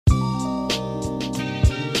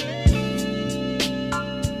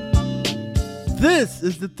This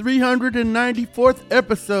is the 394th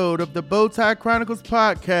episode of the Bowtie Chronicles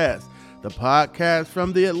podcast, the podcast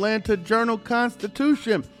from the Atlanta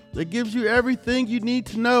Journal-Constitution that gives you everything you need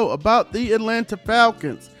to know about the Atlanta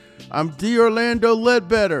Falcons. I'm D. Orlando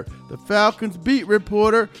Ledbetter, the Falcons beat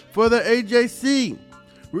reporter for the AJC.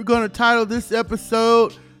 We're going to title this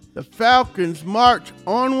episode, The Falcons March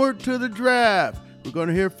Onward to the Draft. We're going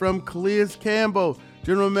to hear from Calais Campbell,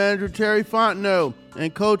 General Manager Terry Fontenot,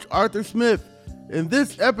 and Coach Arthur Smith in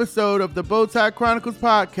this episode of the Bowtie Chronicles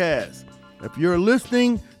podcast. If you're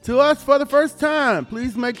listening to us for the first time,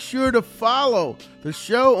 please make sure to follow the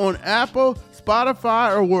show on Apple,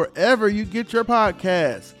 Spotify, or wherever you get your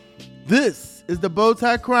podcasts. This is the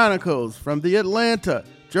Bowtie Chronicles from the Atlanta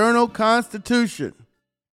Journal-Constitution.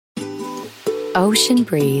 Ocean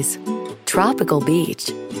breeze, tropical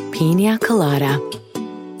beach, pina colada.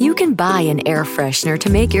 You can buy an air freshener to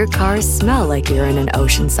make your car smell like you're in an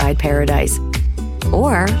oceanside paradise.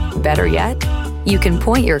 Or, better yet, you can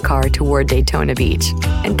point your car toward Daytona Beach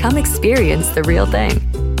and come experience the real thing.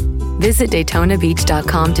 Visit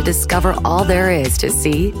DaytonaBeach.com to discover all there is to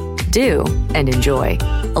see, do, and enjoy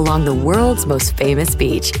along the world's most famous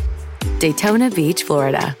beach. Daytona Beach,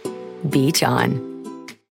 Florida. Beach on.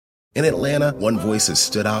 In Atlanta, one voice has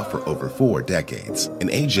stood out for over 4 decades. An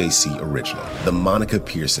AJC original, The Monica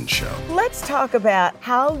Pearson Show. Let's talk about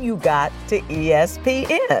how you got to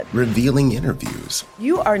ESPN. Revealing interviews.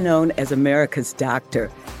 You are known as America's doctor,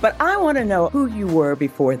 but I want to know who you were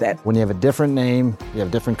before that. When you have a different name, you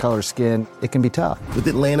have different color skin, it can be tough. With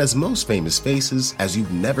Atlanta's most famous faces as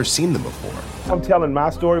you've never seen them before. I'm telling my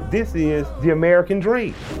story. This is the American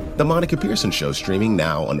dream. The Monica Pearson Show, streaming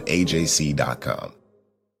now on AJC.com.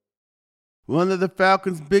 One of the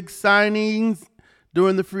Falcons' big signings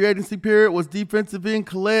during the free agency period was defensive end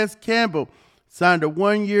Calais Campbell, signed a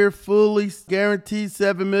 1-year, fully guaranteed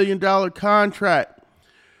 $7 million contract.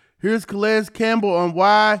 Here's Calais Campbell on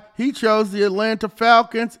why he chose the Atlanta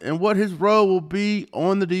Falcons and what his role will be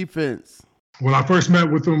on the defense. When I first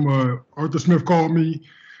met with him, Arthur Smith called me,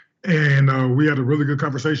 and we had a really good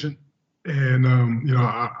conversation. And,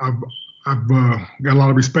 I've got a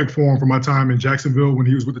lot of respect for him for my time in Jacksonville when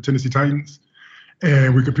he was with the Tennessee Titans,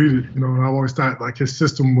 and we competed. And I've always thought like his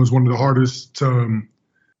system was one of the hardest to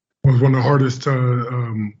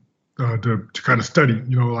kind of study.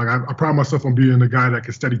 I pride myself on being a guy that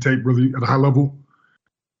can study tape really at a high level.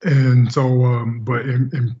 And so, but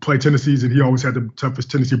in play Tennessee's, and he always had the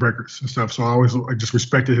toughest Tennessee breakers and stuff. So I just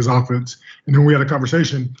respected his offense. And then we had a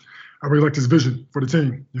conversation. I really liked his vision for the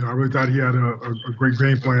team. I really thought he had a great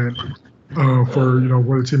game plan for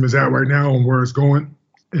where the team is at right now and where it's going.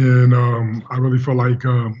 And I really feel like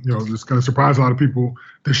it's going to surprise a lot of people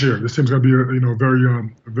this year. This team's going to be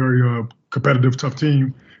a very competitive, tough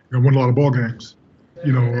team. Win a lot of ball games.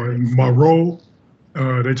 And my role,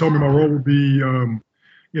 they told me my role would be,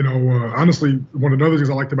 honestly, one of the other things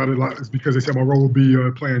I liked about it a lot is because they said my role would be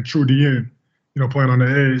playing true DN. Playing on the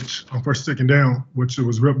edge on first, second down, which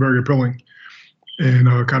was very appealing. And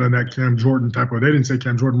kind of that Cam Jordan type of, they didn't say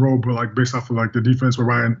Cam Jordan role, but like based off of like the defense with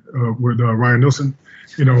Ryan Nielsen,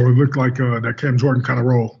 it looked like that Cam Jordan kind of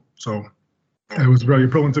role. So it was very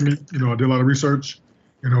appealing to me. I did a lot of research,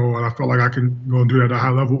 and I felt like I can go and do that at a high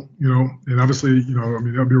level, and obviously,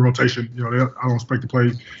 there'll be a rotation. I don't expect to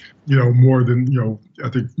play, more than, I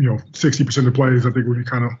think, 60% of the plays, I think would be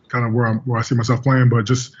kind of where I see myself playing, but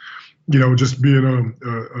just being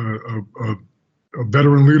a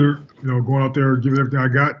veteran leader, going out there, giving everything I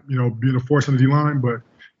got, being a force in the D-line. But,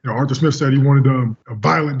 Arthur Smith said he wanted a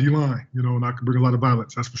violent D-line, and I could bring a lot of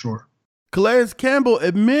violence, that's for sure. Calais Campbell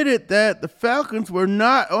admitted that the Falcons were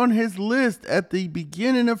not on his list at the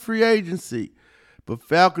beginning of free agency. But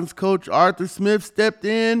Falcons coach Arthur Smith stepped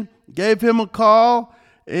in, gave him a call,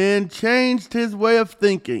 and changed his way of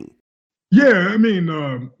thinking. Yeah,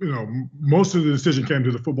 most of the decision came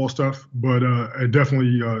to the football stuff, but it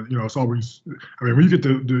definitely, it's always. When you get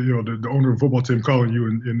the owner of a football team calling you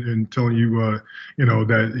and telling you,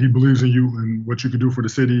 that he believes in you and what you can do for the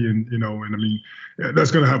city, and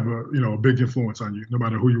that's going to have a big influence on you, no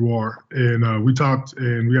matter who you are. And we talked,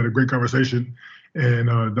 and we had a great conversation, and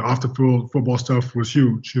the off the field football stuff was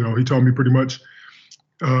huge. He told me pretty much.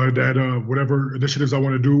 That whatever initiatives I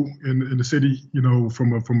want to do in the city,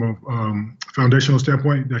 from a foundational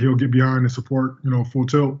standpoint, that he'll get behind and support, full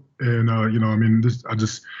tilt. And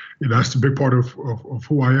that's a big part of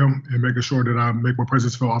who I am, and making sure that I make my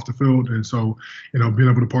presence felt off the field. And so, being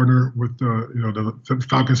able to partner with the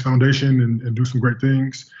Falcons Foundation and do some great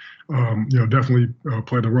things, definitely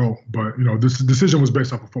played a role. But this decision was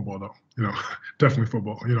based off of football, though. Definitely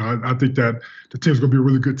football. I think that the team's gonna be a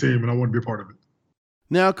really good team, and I want to be a part of it.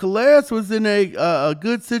 Now, Calais was in a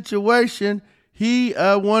good situation. He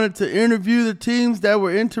wanted to interview the teams that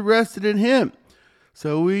were interested in him.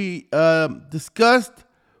 So we discussed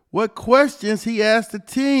what questions he asked the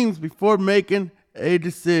teams before making a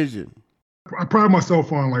decision. I pride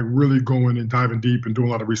myself on like really going and diving deep and doing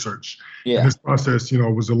a lot of research. Yeah. And this process,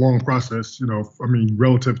 was a long process,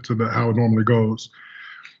 relative to how it normally goes.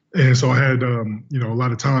 And so I had, a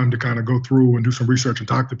lot of time to kind of go through and do some research and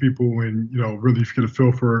talk to people and, really get a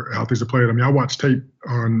feel for how things are played. I mean, I watched tape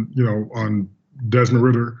on Desmond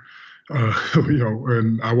Ridder,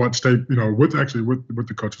 and I watched tape, with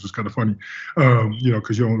the coaches. It's kind of funny,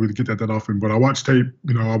 because you don't really get that often. But I watched tape,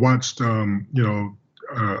 I watched, the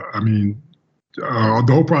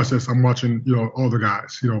whole process. I'm watching, all the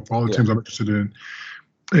guys, for all the teams I'm interested in.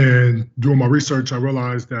 And doing my research, I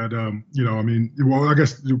realized that, I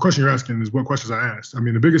guess the question you're asking is what questions I asked. I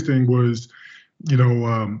mean, the biggest thing was,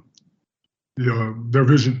 their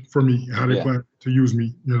vision for me, how they plan to use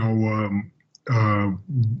me,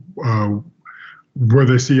 where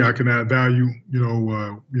they see I can add value,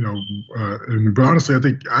 but honestly, I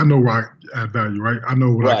think I know where I add value, right? I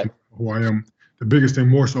know who I am. The biggest thing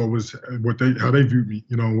more so was how they viewed me,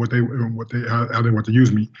 how they want to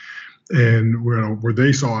use me. And where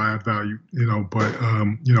they saw I add value, but a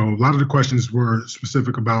lot of the questions were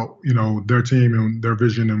specific about their team and their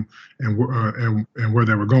vision and where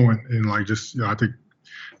they were going, and I think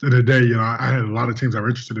at the end of the day, I had a lot of teams that were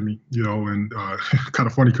interested in me, and kind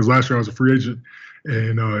of funny because last year I was a free agent,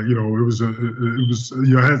 and I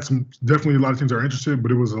had definitely a lot of teams that were interested,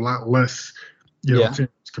 but it was a lot less, teams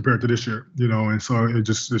compared to this year, and so it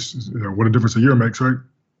just what a difference a year makes, right?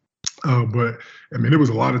 But I mean, it was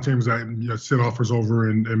a lot of teams that sent offers over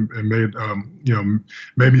and made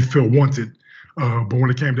made me feel wanted. But when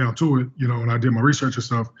it came down to it, and I did my research and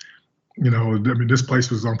stuff, this place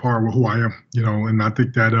was on par with who I am, and I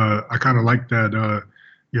think that I kind of like that,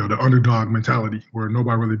 the underdog mentality where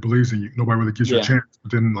nobody really believes in you, nobody really gives you a chance.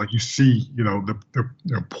 But then you see,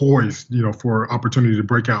 they're poised, for opportunity to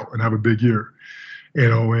break out and have a big year.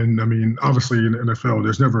 And I mean, obviously in the NFL,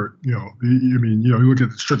 there's never, you look at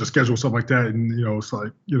the strength of schedule, stuff like that, and it's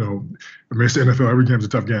like, it's the NFL. Every game's a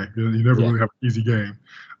tough game. You never really have an easy game.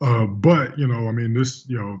 But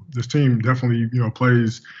this team definitely,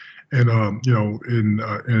 plays in a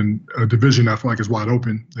division I feel like is wide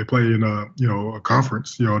open. They play in a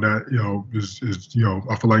conference, that is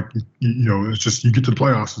I feel like it's just you get to the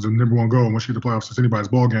playoffs is the number one goal. Once you get to the playoffs, it's anybody's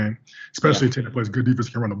ball game, especially a team that plays good defense,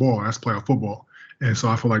 can run the ball. That's playoff football. And so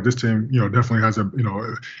I feel like this team, definitely has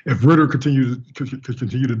if Ridder could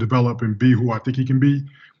continue to develop and be who I think he can be,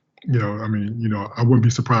 I wouldn't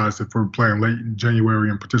be surprised if we're playing late in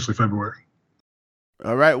January and potentially February.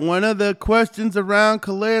 All right. One of the questions around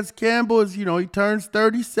Calais Campbell is, he turns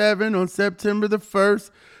 37 on September the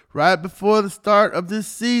 1st, right before the start of this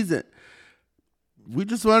season. We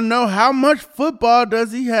just want to know, how much football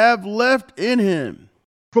does he have left in him?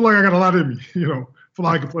 I feel like I got a lot in me, I feel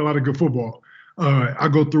like I can play a lot of good football. I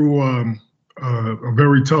go through a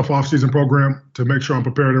very tough off-season program to make sure I'm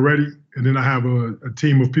prepared and ready. And then I have a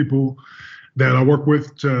team of people that I work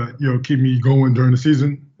with to, keep me going during the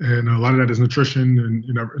season. And a lot of that is nutrition and,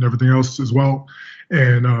 and everything else as well.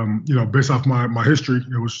 And, based off my history,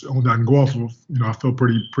 which I can go off of, I feel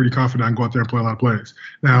pretty confident I can go out there and play a lot of plays.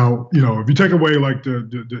 Now, if you take away like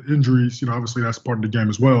the injuries, obviously that's part of the game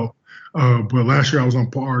as well. But last year I was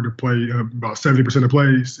on par to play about 70% of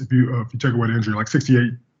plays. If you take away the injury, like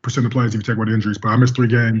 68% of plays if you take away the injuries. But I missed 3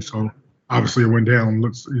 games, so obviously it went down.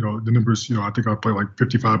 Looks, the numbers, I think I played like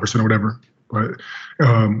 55% or whatever. But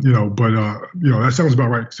that sounds about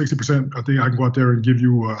right. 60%. I think I can go out there and give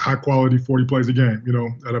you a high quality 40 plays a game.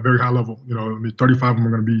 At a very high level. 35 of them are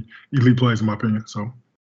going to be elite plays in my opinion. So.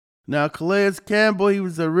 Now, Calais Campbell, he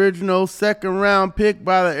was the original 2nd-round pick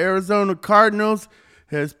by the Arizona Cardinals.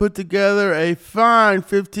 Has put together a fine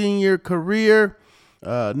 15-year career,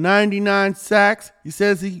 99 sacks. He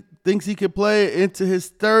says he thinks he could play into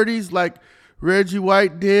his 30s like Reggie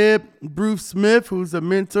White did, Bruce Smith, who's a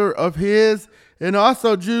mentor of his, and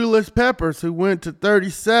also Julius Peppers, who went to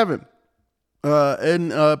 37 in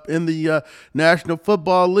the National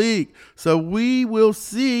Football League. So we will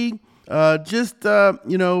see how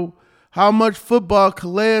much football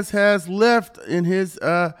Calais has left in his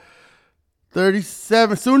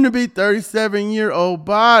 37, soon to be 37-year-old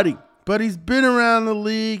body. But he's been around the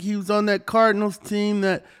league. He was on that Cardinals team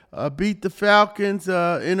that beat the Falcons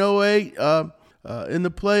in 2008 in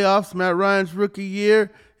the playoffs, Matt Ryan's rookie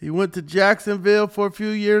year. He went to Jacksonville for a few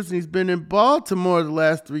years, and he's been in Baltimore the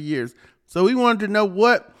last 3 years. So we wanted to know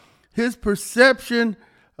what his perception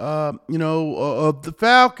of the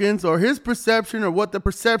Falcons, or his perception, or what the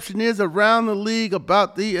perception is around the league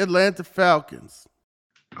about the Atlanta Falcons?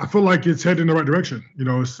 I feel like it's heading in the right direction.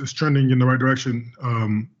 It's trending in the right direction.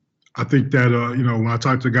 I think that, when I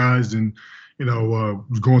talk to guys and,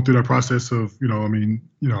 was going through that process of,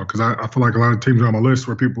 because I feel like a lot of teams are on my list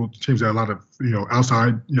where teams that a lot of,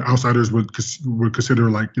 outsiders would consider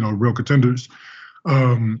like, real contenders.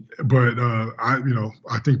 I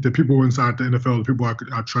think the people inside the NFL, the people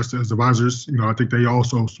I trust as advisors, I think they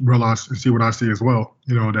also realize and see what I see as well,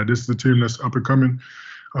 that this is a team that's up and coming,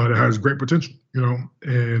 that has great potential,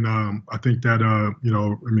 and I think that,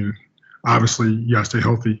 obviously you gotta stay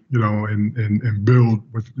healthy, and build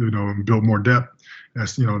with, and build more depth.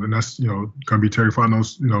 That's, then that's, going to be Terry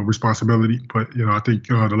Fontenot's, responsibility. But, I think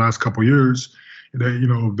the last couple of years, they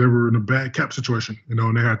were in a bad cap situation,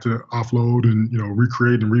 and they had to offload and,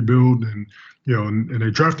 recreate and rebuild and, and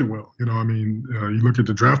they drafted well. You look at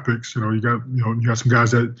the draft picks, you got some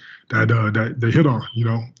guys that they hit on,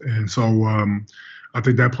 and so I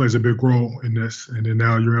think that plays a big role in this. And then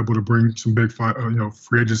now you're able to bring some big,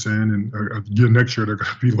 free agents in, and again, next year they're going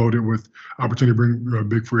to be loaded with opportunity to bring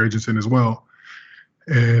big free agents in as well.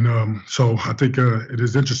 And so I think it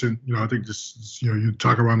is interesting. I think this, you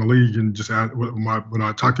talk around the league and just when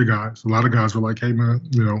I talk to guys, a lot of guys were like, "Hey man,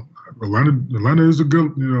 Atlanta is a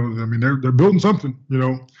good, they're building something,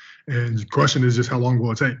 And the question is just how long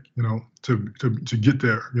will it take, to get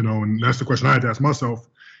there, And that's the question I had to ask myself,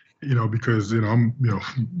 because I'm, only,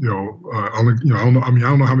 I don't know. I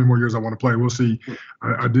don't know how many more years I want to play. We'll see.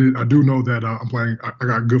 I do know that I'm playing. I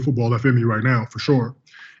got good football left in me right now for sure.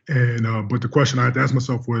 And but the question I had to ask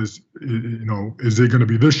myself was, is it going to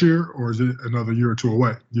be this year or is it another year or two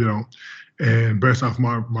away? And based off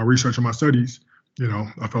my research and my studies,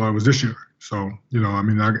 I felt like it was this year. So I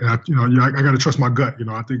got to trust my gut.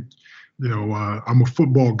 I think. I'm a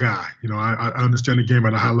football guy. I understand the game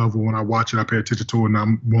at a high level. When I watch it, I pay attention to it, and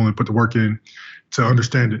I'm willing to put the work in to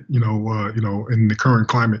understand it. In the current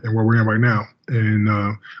climate and where we're in right now. And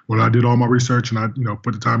when I did all my research and I,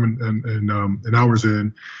 put the time and hours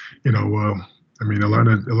in,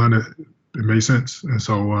 Atlanta, it made sense. And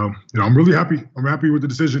so, I'm really happy. I'm happy with the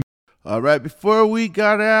decision. All right. Before we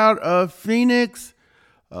got out of Phoenix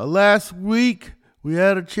last week, we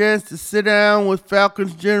had a chance to sit down with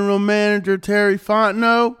Falcons general manager Terry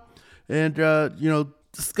Fontenot and,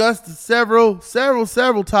 discussed several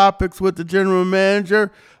topics with the general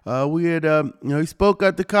manager. We had, he spoke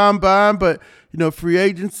at the combine, but, free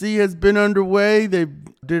agency has been underway. They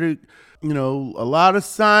did, a lot of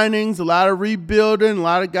signings, a lot of rebuilding, a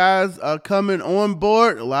lot of guys coming on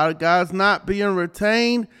board, a lot of guys not being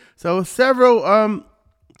retained. So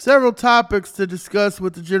several topics to discuss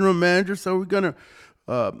with the general manager. So we're going to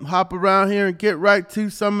hop around here and get right to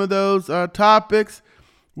some of those topics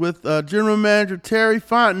with general manager Terry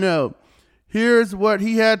Fontenot. Here's what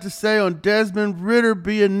he had to say on Desmond Ridder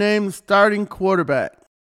being named the starting quarterback.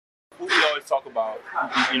 We always talk about,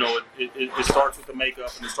 it starts with the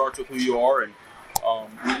makeup and it starts with who you are. And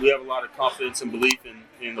we have a lot of confidence and belief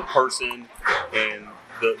in the person and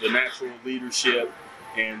the natural leadership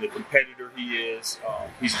and the competitor he is.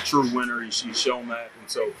 He's a true winner. He's shown that. And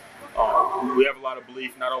so we have a lot of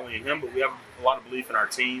belief not only in him, but we have a lot of belief in our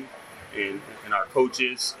team and our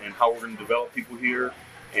coaches and how we're going to develop people here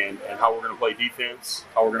and how we're going to play defense,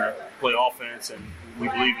 how we're going to play offense. And we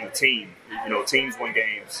believe in the team. Teams win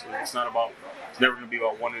games. It's never going to be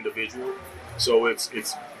about one individual. So it's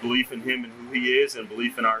belief in him and who he is and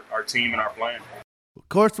belief in our team and our plan. Of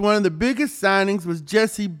course, one of the biggest signings was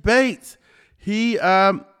Jessie Bates. He,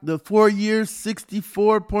 the 4 years,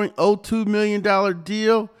 $64.02 million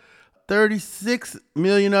deal, $36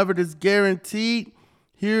 million of it is guaranteed.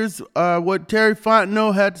 Here's what Terry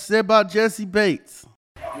Fontenot had to say about Jessie Bates.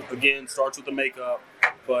 Again, starts with the makeup,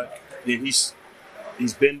 but then he's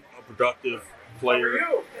been a productive player.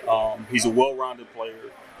 He's a well-rounded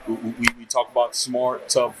player. We talk about smart,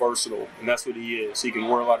 tough, versatile, and that's what he is. He can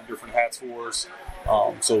wear a lot of different hats for us,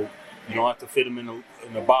 so you don't have to fit him in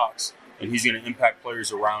a box, and he's going to impact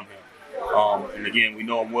players around him. And again, we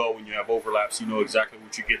know him well. When you have overlaps, you know exactly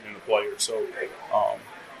what you're getting in the player. So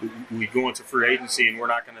we go into free agency, and we're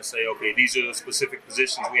not going to say, okay, these are the specific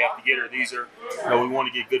positions we have to get, or these are, we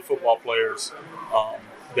want to get good football players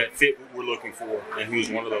that fit what we're looking for, and he was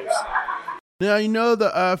one of those. Now,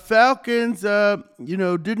 the Falcons,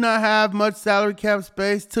 did not have much salary cap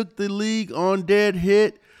space, took the league on dead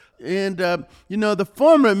hit. And, the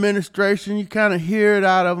former administration, you kind of hear it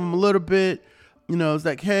out of them a little bit. It's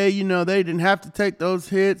like, hey, they didn't have to take those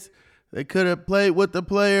hits. They could have played with the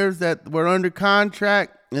players that were under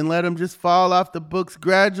contract and let them just fall off the books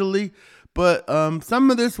gradually. But some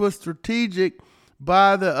of this was strategic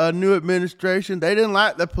by the new administration. They didn't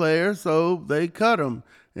like the players, so they cut them.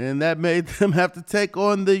 And that made them have to take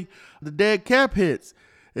on the dead cap hits.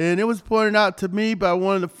 And it was pointed out to me by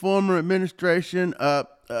one of the former administration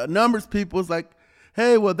numbers people. Was like,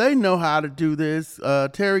 hey, well, they know how to do this.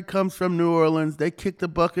 Terry comes from New Orleans. They kick the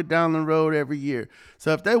bucket down the road every year.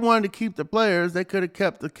 So if they wanted to keep the players, they could have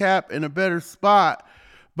kept the cap in a better spot.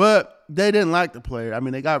 But they didn't like the player. I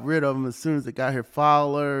mean, they got rid of him as soon as they got here.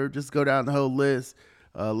 Fowler, just go down the whole list.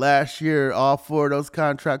 Last year, all 4 of those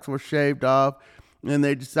contracts were shaved off, and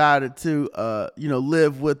they decided to,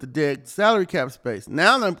 live with the dead salary cap space.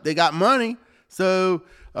 Now they got money, so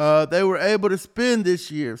they were able to spend this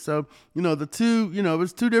year. So,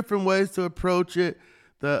 there's 2 different ways to approach it.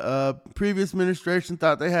 The previous administration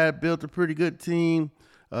thought they had built a pretty good team.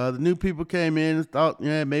 The new people came in and thought,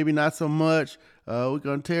 maybe not so much. We're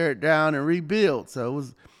going to tear it down and rebuild. So it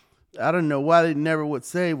was, I don't know why they never would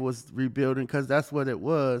say it was rebuilding, because that's what it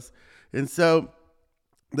was. And so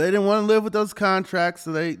they didn't want to live with those contracts,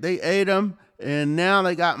 so they ate them. And now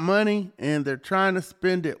they got money, and they're trying to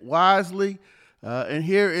spend it wisely. And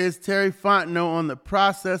here is Terry Fontenot on the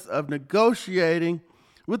process of negotiating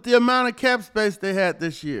with the amount of cap space they had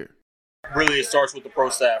this year. Really, it starts with the pro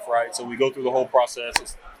staff, right? So we go through the whole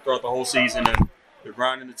process throughout the whole season, and they're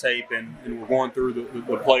grinding the tape, and we're going through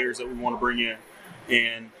the players that we want to bring in.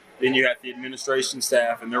 And then you have the administration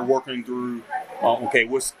staff, and they're working through,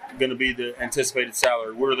 what's going to be the anticipated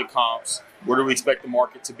salary? What are the comps? Where do we expect the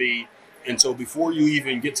market to be? And so before you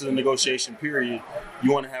even get to the negotiation period,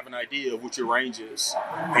 you want to have an idea of what your range is.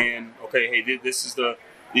 And,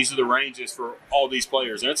 these are the ranges for all these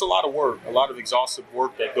players. And it's a lot of work, a lot of exhaustive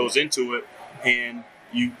work that goes into it. And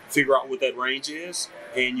you figure out what that range is,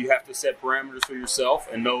 and you have to set parameters for yourself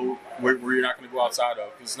and know where you're not going to go outside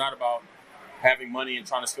of. It's not about having money and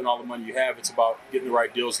trying to spend all the money you have. It's about getting the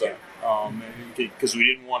right deals done. Because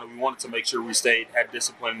we wanted to make sure we had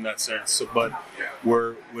discipline in that sense. So, but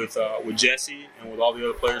we're with Jesse and with all the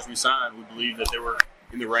other players we signed, we believe that they were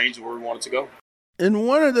in the range of where we wanted to go. And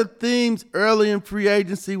one of the themes early in free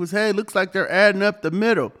agency was, hey, it looks like they're adding up the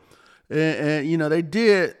middle. And they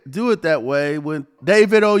did do it that way with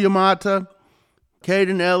David Oyamata,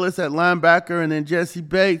 Caden Ellis at linebacker, and then Jesse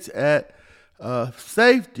Bates at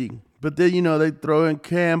safety. But then, they throw in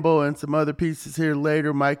Campbell and some other pieces here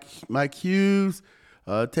later, Mike Hughes,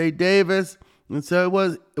 Tay Davis. And so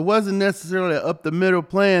it wasn't necessarily an up-the-middle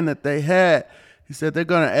plan that they had. He said they're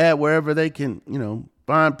going to add wherever they can,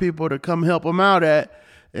 find people to come help them out at.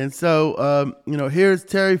 And so, here's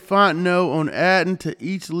Terry Fontenot on adding to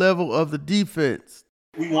each level of the defense.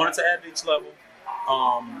 We wanted to add to each level.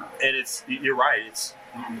 And you're right.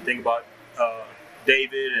 You think about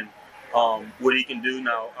David and what he can do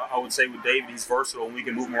now. I would say with David, he's versatile, and we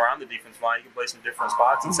can move him around the defense line. He can play some different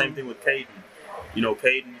spots. And same thing with Caden.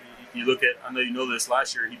 Caden, you look at, I know you know this,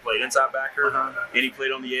 last year he played inside backer, and he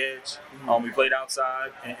played on the edge. He played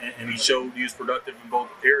outside, and he showed he was productive in both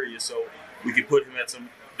areas. So we could put him at some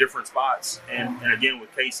different spots. And again,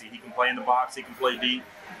 with Casey, he can play in the box, he can play deep.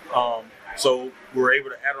 So we're able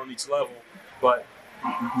to add on each level, but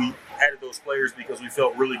we added those players because we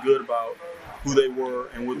felt really good about who they were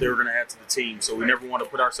and what they were going to add to the team. So we never want to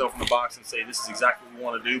put ourselves in the box and say this is exactly what we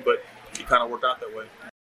want to do, but it kind of worked out that way.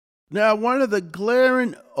 Now, one of the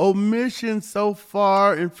glaring omissions so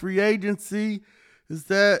far in free agency is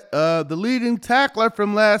that the leading tackler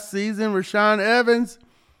from last season, Rashaan Evans,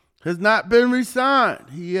 has not been re-signed.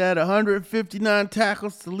 He had 159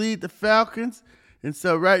 tackles to lead the Falcons, and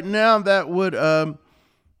so right now that would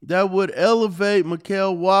elevate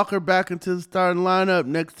Mykal Walker back into the starting lineup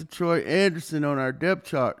next to Troy Anderson on our depth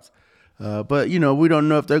charts. But we don't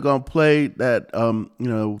know if they're going to play that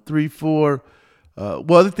 3-4.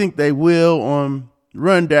 Well, I think they will on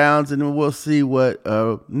rundowns, and then we'll see what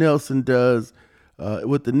Nelson does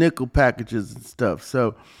with the nickel packages and stuff.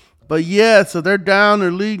 So they're down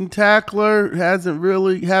their leading tackler. Haven't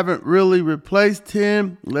really replaced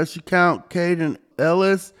him unless you count Caden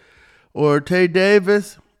Ellis or Tay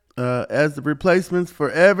Davis as the replacements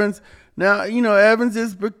for Evans. Now, Evans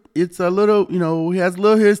it's a little, he has a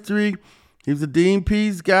little history. He was a Dean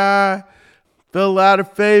Pease guy, fell out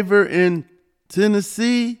of favor in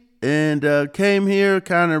Tennessee, and came here,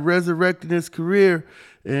 kind of resurrected his career,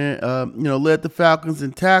 and led the Falcons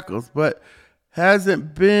in tackles, but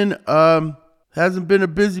hasn't been a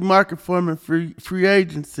busy market for him in free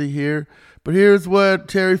agency here. But here's what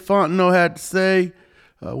Terry Fontenot had to say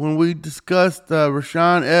when we discussed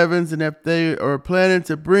Rashaan Evans and if they are planning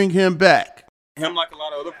to bring him back. Him, like a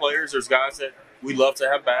lot of other players, there's guys that we love to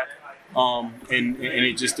have back. And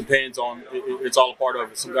it just depends on. It's all a part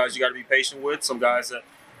of it. Some guys you got to be patient with. Some guys that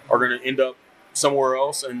are going to end up somewhere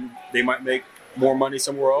else, and they might make more money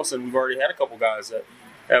somewhere else. And we've already had a couple guys that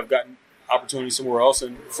have gotten opportunities somewhere else.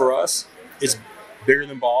 And for us, it's bigger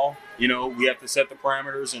than ball. You know, we have to set the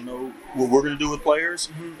parameters and know what we're going to do with players.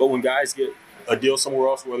 Mm-hmm. But when guys get a deal somewhere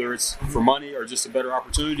else, whether it's for money or just a better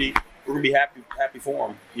opportunity, we're going to be happy for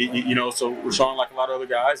them. You know, so Rashawn, like a lot of other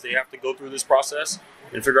guys, they have to go through this process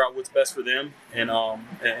and figure out what's best for them, and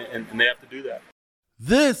they have to do that.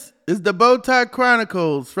 This is the Bowtie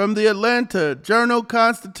Chronicles from the Atlanta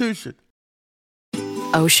Journal-Constitution.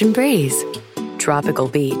 Ocean breeze, tropical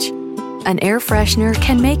beach. An air freshener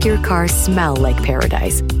can make your car smell like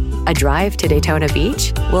paradise. A drive to Daytona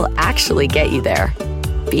Beach will actually get you there.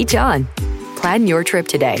 Beach on. Plan your trip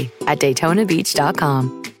today at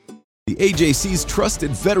DaytonaBeach.com. The AJC's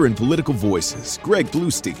trusted veteran political voices, Greg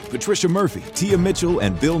Bluestein, Patricia Murphy, Tia Mitchell,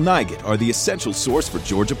 and Bill Nygut, are the essential source for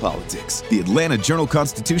Georgia politics. The Atlanta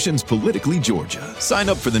Journal-Constitution's Politically Georgia. Sign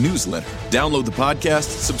up for the newsletter, download the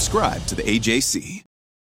podcast, subscribe to the AJC.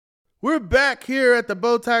 We're back here at the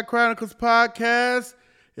Bowtie Chronicles podcast,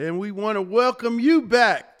 and we want to welcome you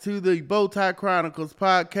back to the Bowtie Chronicles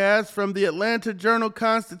podcast from the Atlanta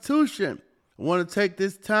Journal-Constitution. I want to take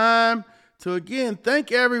this time to again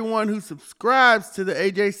thank everyone who subscribes to the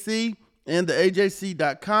AJC and the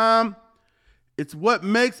AJC.com. It's what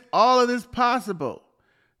makes all of this possible.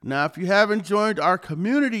 Now, if you haven't joined our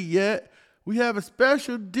community yet, we have a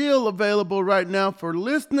special deal available right now for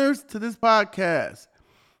listeners to this podcast.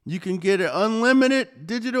 You can get an unlimited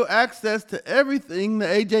digital access to everything the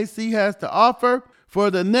AJC has to offer for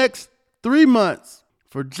the next 3 months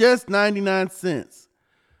for just 99 cents.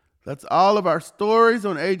 That's all of our stories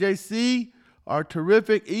on AJC, our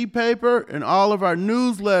terrific e-paper, and all of our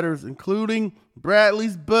newsletters, including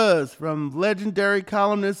Bradley's Buzz from legendary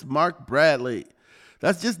columnist Mark Bradley.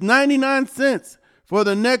 That's just 99 cents for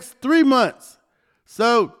the next 3 months.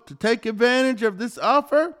 So to take advantage of this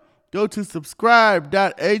offer, go to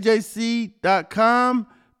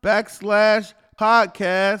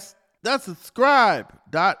subscribe.ajc.com/podcast. That's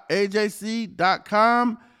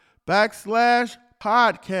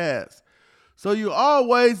subscribe.ajc.com/podcast. So you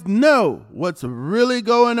always know what's really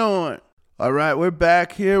going on. All right, we're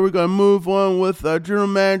back here. We're going to move on with General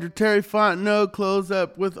Manager Terry Fontenot, close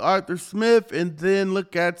up with Arthur Smith, and then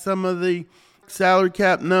look at some of the salary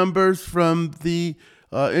cap numbers from the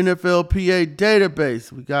NFLPA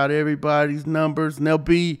database. We got everybody's numbers, and I'm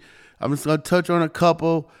just going to touch on a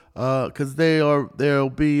couple because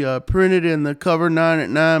they'll be printed in the Cover 9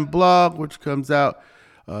 at 9 blog, which comes out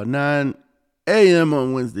 9 a.m.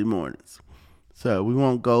 on Wednesday mornings. So we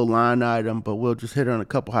won't go line item, but we'll just hit on a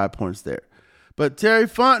couple high points there. But Terry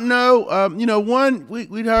Fontenot,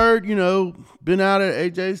 we'd heard, been out at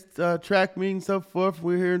AJ's track meeting and so forth.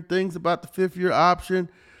 We're hearing things about the 5th-year option.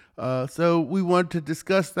 So we wanted to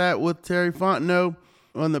discuss that with Terry Fontenot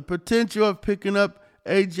on the potential of picking up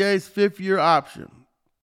AJ's 5th-year option.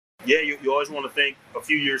 Yeah, you always want to think a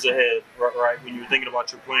few years ahead, right? When you're thinking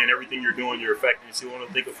about your plan, everything you're doing, your effectiveness, you want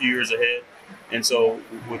to think a few years ahead. And so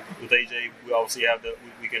with AJ, we obviously have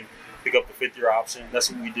we can pick up the 5th-year option.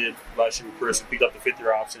 That's what we did last year with Chris. We picked up the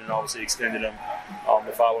 5th-year option and obviously extended him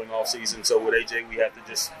the following offseason. So with AJ, we have to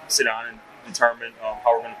just sit down and determine how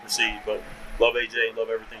we're going to proceed. But love AJ, love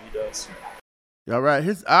everything he does. All right,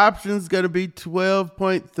 his option's going to be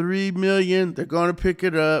 $12.3 million. They're going to pick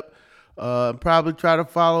it up. Probably try to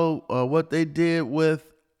follow what they did with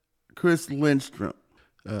Chris Lindstrom.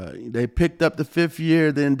 They picked up the 5th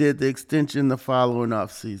year, then did the extension the following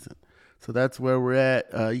offseason. So that's where we're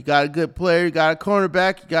at. You got a good player, you got a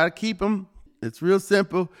cornerback, you got to keep him. It's real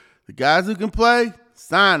simple. The guys who can play,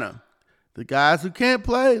 sign them. The guys who can't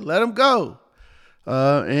play, let them go.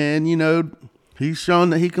 And he's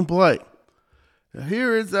shown that he can play.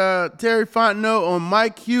 Here is Terry Fontenot on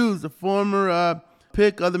Mike Hughes, the former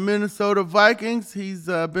pick of the Minnesota Vikings. He's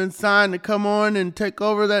been signed to come on and take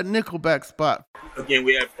over that nickelback spot. Again,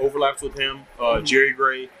 we have overlaps with him. Jerry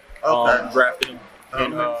Gray drafted him,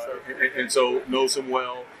 and so knows him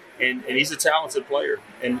well. And he's a talented player.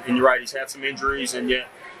 And you're right, he's had some injuries, and yet,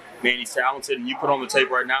 man, he's talented. And you put on the tape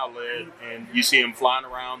right now, Led, and you see him flying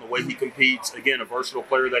around, the way he competes. Again, a versatile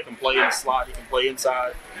player that can play in the slot, he can play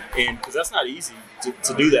inside. And because that's not easy to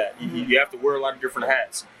do that. You have to wear a lot of different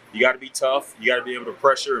hats. You got to be tough. You got to be able to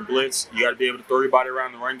pressure and blitz. You got to be able to throw your body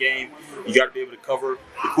around the run game. You got to be able to cover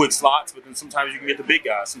the quick slots. But then sometimes you can get the big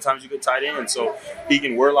guys. Sometimes you get tight ends. So he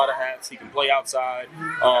can wear a lot of hats. He can play outside.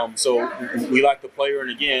 So we like the player.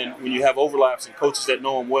 And again, when you have overlaps and coaches that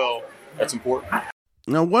know him well, that's important.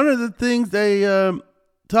 Now, one of the things they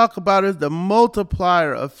talk about is the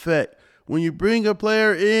multiplier effect when you bring a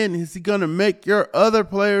player in, is he going to make your other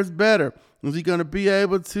players better? Is he going to be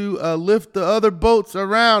able to lift the other boats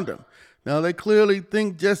around him? Now, they clearly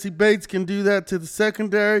think Jesse Bates can do that to the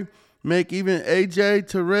secondary, make even A.J.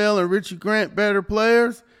 Terrell and Richie Grant better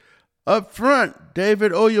players. Up front,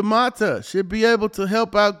 David Oyamata should be able to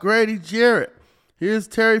help out Grady Jarrett. Here's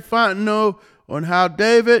Terry Fontenot on how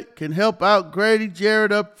David can help out Grady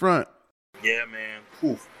Jarrett up front. Yeah, man.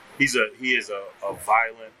 Oof. He is a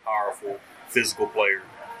violent, powerful, physical player.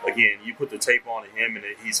 Again, you put the tape on him, and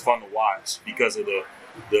he's fun to watch because of the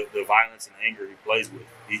violence and anger he plays with.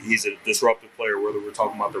 He's a disruptive player, whether we're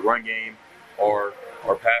talking about the run game or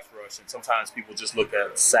pass rush. And sometimes people just look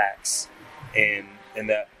at sacks and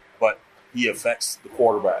that, but he affects the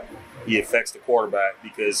quarterback. He affects the quarterback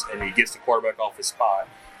and he gets the quarterback off his spot.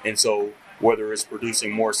 And so whether it's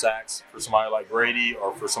producing more sacks for somebody like Grady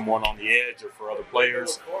or for someone on the edge or for other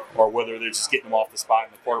players, or whether they're just getting them off the spot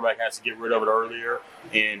and the quarterback has to get rid of it earlier,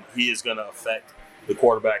 and he is going to affect the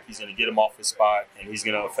quarterback. He's going to get him off his spot, and he's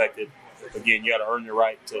going to affect it. Again, you got to earn your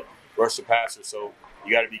right to rush the passer, so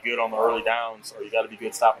you got to be good on the early downs, or you got to be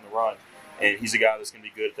good stopping the run. And he's a guy that's going to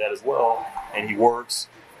be good at that as well, and he works.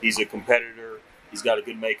 He's a competitor. He's got a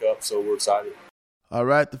good makeup, so we're excited. All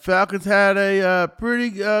right, the Falcons had a pretty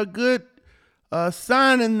good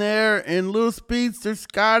signing there in little speedster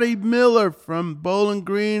Scotty Miller from Bowling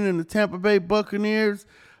Green and the Tampa Bay Buccaneers.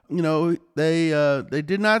 You know, they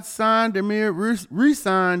did not sign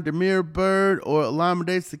re-sign Damiere Byrd or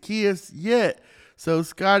Olamide Zaccheaus yet. So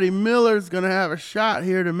Scotty Miller is going to have a shot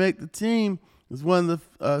here to make the team as one of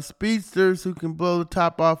the speedsters who can blow the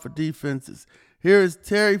top off of defenses. Here is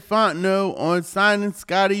Terry Fontenot on signing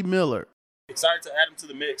Scotty Miller. Excited to add him to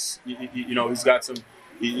the mix. You know, he's got some.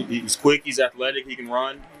 He's quick. He's athletic. He can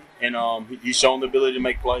run, and he's shown the ability to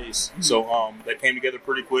make plays. So that came together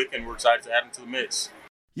pretty quick, and we're excited to add him to the mix.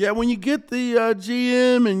 Yeah, when you get the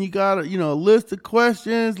GM and you got a list of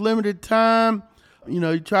questions, limited time,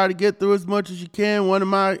 you try to get through as much as you can. One of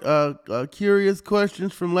my curious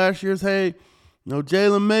questions from last year's, hey,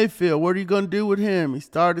 Jalen Mayfield, what are you going to do with him? He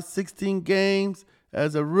started 16 games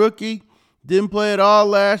as a rookie. Didn't play at all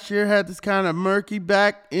last year. Had this kind of murky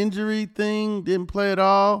back injury thing. Didn't play at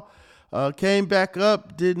all. Came back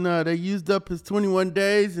up. They used up his 21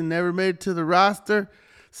 days and never made it to the roster.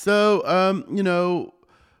 So,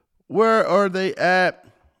 where are they at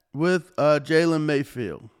with Jalen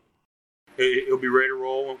Mayfield? He'll be ready to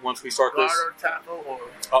roll once we start this. Guard or tackle?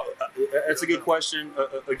 That's a good question.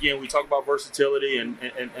 Again, we talk about versatility,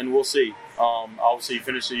 and we'll see. Obviously,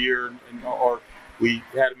 finish the year, or we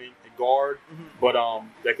had him in guard, but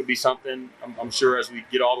that could be something. I'm sure as we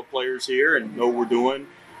get all the players here and know what we're doing,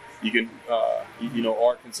 you can,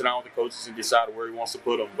 Art can sit down with the coaches and decide where he wants to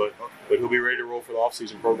put them. But he'll be ready to roll for the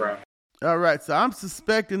offseason program. All right, so I'm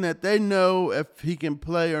suspecting that they know if he can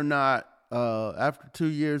play or not after 2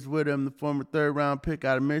 years with him, the former third-round pick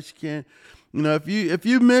out of Michigan. If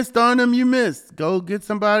you missed on him, you missed. Go get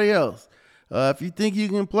somebody else. If you think you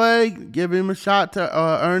can play, give him a shot to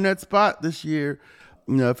earn that spot this year.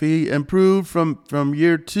 If he improved from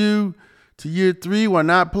year 2 to year 3 while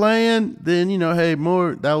not playing, then,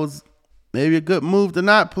 that was maybe a good move to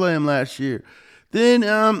not play him last year. Then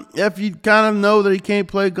if you kind of know that he can't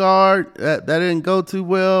play guard, that didn't go too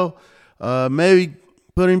well, maybe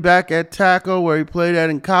put him back at tackle where he played at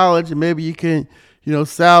in college, and maybe you can,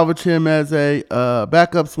 salvage him as a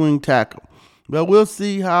backup swing tackle. But we'll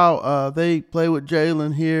see how they play with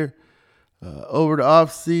Jalen here over the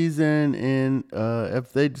offseason, and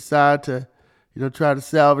if they decide to, try to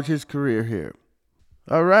salvage his career here.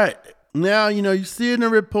 All right. Now, you see in the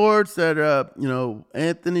reports that,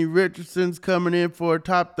 Anthony Richardson's coming in for a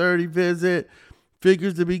top 30 visit.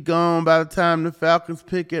 Figures to be gone by the time the Falcons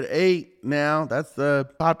pick at 8 now. That's the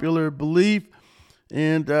popular belief.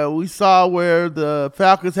 And we saw where the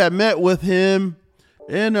Falcons had met with him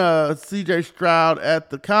and C.J. Stroud at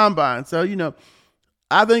the Combine. So,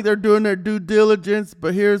 I think they're doing their due diligence,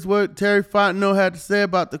 but here's what Terry Fontenot had to say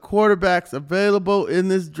about the quarterbacks available in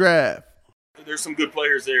this draft. There's some good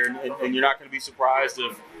players there, and you're not going to be surprised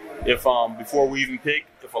if before we even pick,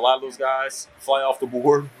 if a lot of those guys fly off the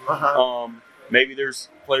board. Maybe there's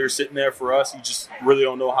players sitting there for us. You just really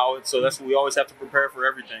don't know how it. So that's what we always have to prepare for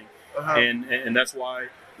everything, and that's why.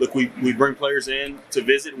 Look, we bring players in to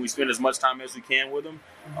visit, and we spend as much time as we can with them.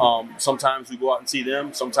 Sometimes we go out and see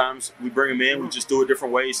them. Sometimes we bring them in. We just do it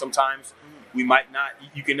different ways. Sometimes we might not.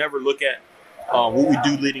 You can never look at what we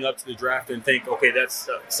do leading up to the draft and think, okay, that's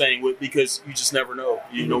saying what, because you just never know.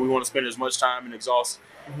 We want to spend as much time and exhaust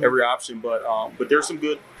every option. But there's some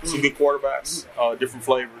good quarterbacks, different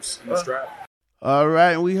flavors in this draft. All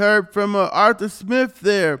right, we heard from Arthur Smith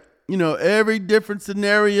there. every different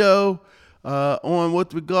scenario on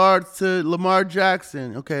with regards to Lamar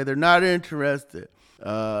Jackson. Okay, they're not interested.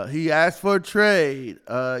 He asked for a trade.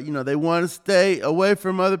 They want to stay away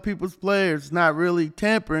from other people's players, not really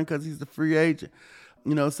tampering because he's a free agent.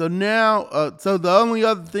 So now, so the only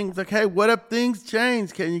other thing is like, hey, what if things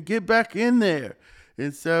change? Can you get back in there?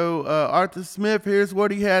 And so Arthur Smith, here's what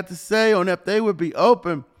he had to say on if they would be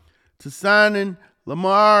open to signing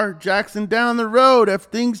Lamar Jackson down the road if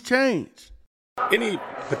things change. Any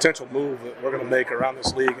potential move that we're going to make around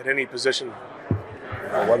this league at any position,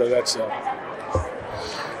 whether that's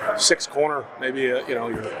a sixth corner, maybe your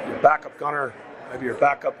backup gunner, maybe your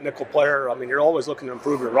backup nickel player. I mean, you're always looking to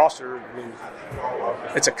improve your roster. I mean,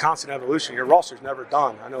 it's a constant evolution. Your roster's never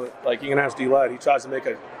done. I know, like, you can ask D-Led. He tries to make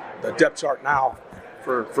the depth chart now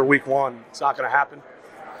for week one. It's not going to happen.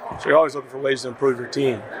 So you're always looking for ways to improve your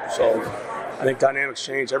team. So I think dynamics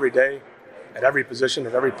change every day at every position,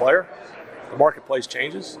 at every player. The marketplace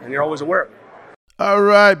changes, and you're always aware of it. All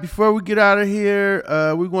right, before we get out of here,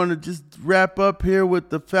 we want to just wrap up here with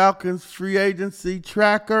the Falcons free agency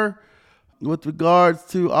tracker with regards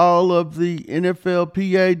to all of the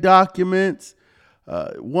NFLPA documents.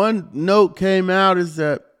 One note came out is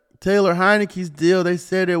that Taylor Heineke's deal, they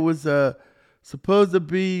said it was supposed to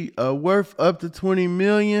be worth up to $20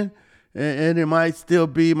 million, and it might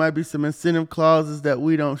be some incentive clauses that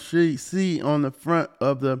we don't see on the front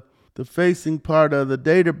of the facing part of the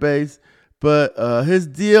database. But his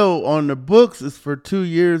deal on the books is for 2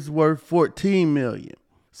 years worth $14 million.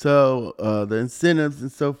 So the incentives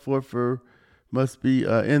and so forth must be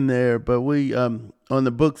in there. But we on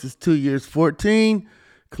the books is 2 years, 14.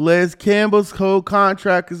 Calais Campbell's whole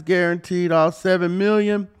contract is guaranteed, all $7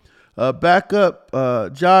 million. Backup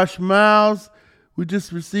Josh Miles, we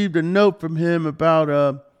just received a note from him about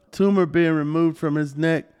a tumor being removed from his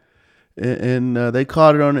neck, and they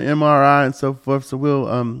caught it on the MRI and so forth. So we'll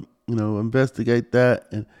investigate that,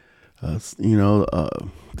 and I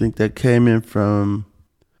think that came in from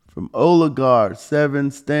Oligard,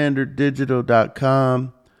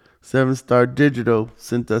 7standarddigital.com. 7-Star Digital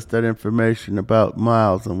sent us that information about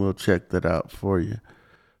Miles, and we'll check that out for you.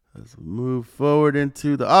 Let's move forward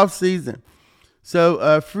into the offseason.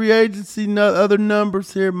 So free agency, other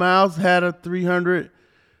numbers here. Miles had a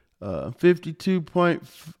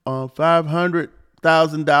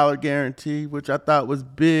 $352,500 guarantee, which I thought was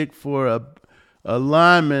big for a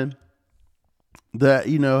lineman that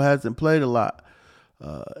hasn't played a lot.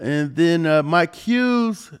 And then Mike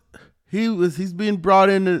Hughes, he's being brought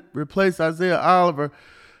in to replace Isaiah Oliver.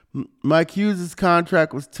 Mike Hughes'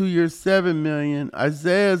 contract was 2 years, $7 million.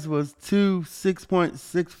 Isaiah's was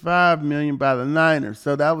 $6.65 million by the Niners,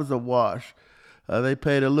 so that was a wash. They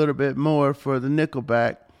paid a little bit more for the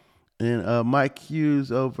nickelback, and Mike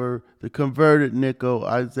Hughes over the converted nickel,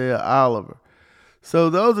 Isaiah Oliver. So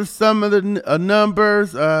those are some of the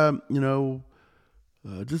numbers.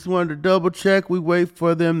 Just wanted to double check. We wait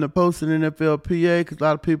for them to post an NFLPA because a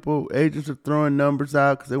lot of agents are throwing numbers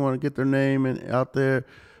out because they want to get their name out there.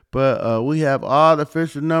 But we have all the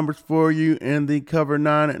official numbers for you in the Cover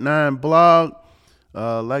 9 at 9 blog.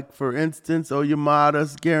 Like, for instance,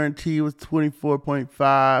 Oyamada's guarantee was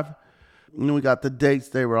 24.5. And then we got the dates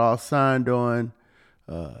they were all signed on.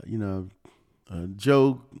 Joe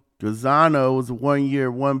Gazzano was 1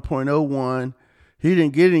 year, 1.01. He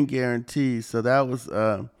didn't get any guarantees, so that's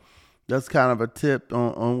kind of a tip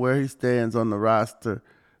on where he stands on the roster.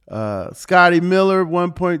 Scotty Miller,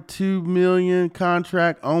 $1.2 million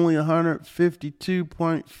contract, only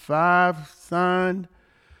 $152.5 signed,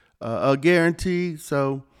 a guarantee.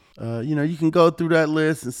 So, you can go through that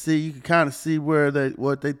list and see. You can kind of see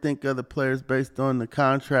what they think of the players based on the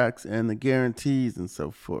contracts and the guarantees and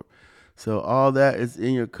so forth. So all that is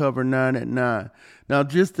in your Cover 9 at 9. Now,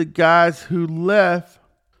 just the guys who left,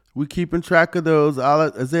 we keeping track of those.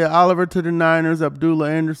 Isaiah Oliver to the Niners,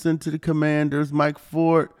 Abdullah Anderson to the Commanders, Mike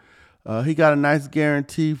Ford, he got a nice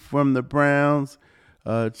guarantee from the Browns.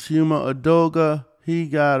 Chuma Adoga, he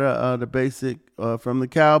got the basic from the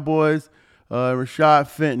Cowboys. Rashad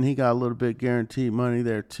Fenton, he got a little bit guaranteed money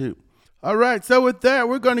there too. All right, so with that,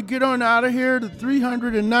 we're going to get on out of here. The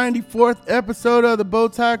 394th episode of the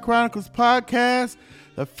Bowtie Chronicles podcast.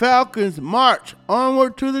 The Falcons march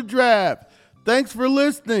onward to the draft. Thanks for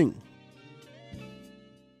listening.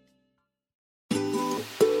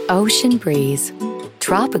 Ocean breeze,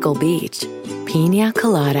 tropical beach, pina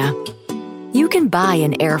colada. You can buy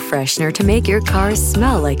an air freshener to make your car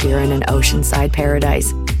smell like you're in an oceanside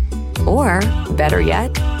paradise. Or, better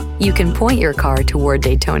yet, you can point your car toward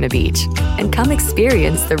Daytona Beach and come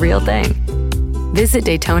experience the real thing. Visit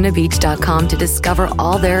DaytonaBeach.com to discover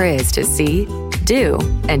all there is to see, Do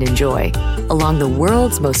and enjoy along the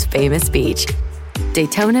world's most famous beach,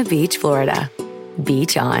 Daytona Beach, Florida.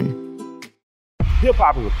 Beach on.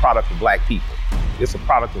 Hip-hop is a product of black people. It's a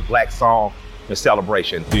product of black song and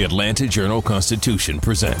celebration. The Atlanta Journal-Constitution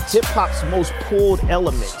presents hip-hop's most pulled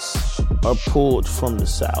elements are pulled from the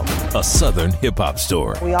South. A Southern hip-hop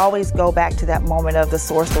story. We always go back to that moment of the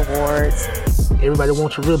Source Awards. Everybody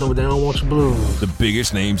wants your rhythm, but they don't want your blues. The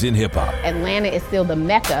biggest names in hip-hop. Atlanta is still the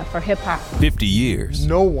mecca for hip-hop. 50 years.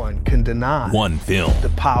 No one can deny one film. The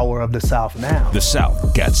power of the South now. The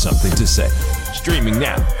South got something to say. Streaming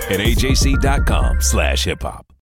now at ajc.com/hiphop.